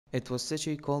It was such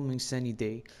a calming sunny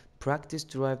day. Practice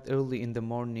arrived early in the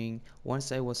morning.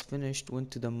 Once I was finished,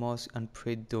 went to the mosque and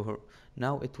prayed Dhuhr.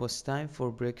 Now it was time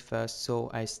for breakfast,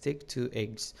 so I stick to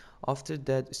eggs. After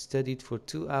that, studied for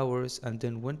 2 hours and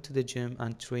then went to the gym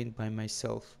and trained by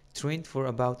myself. Trained for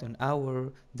about an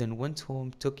hour, then went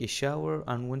home, took a shower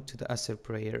and went to the Asr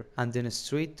prayer, and then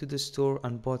straight to the store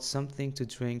and bought something to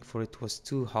drink for it was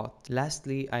too hot.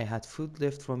 Lastly, I had food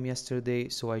left from yesterday,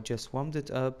 so I just warmed it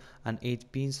up and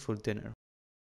ate beans for dinner.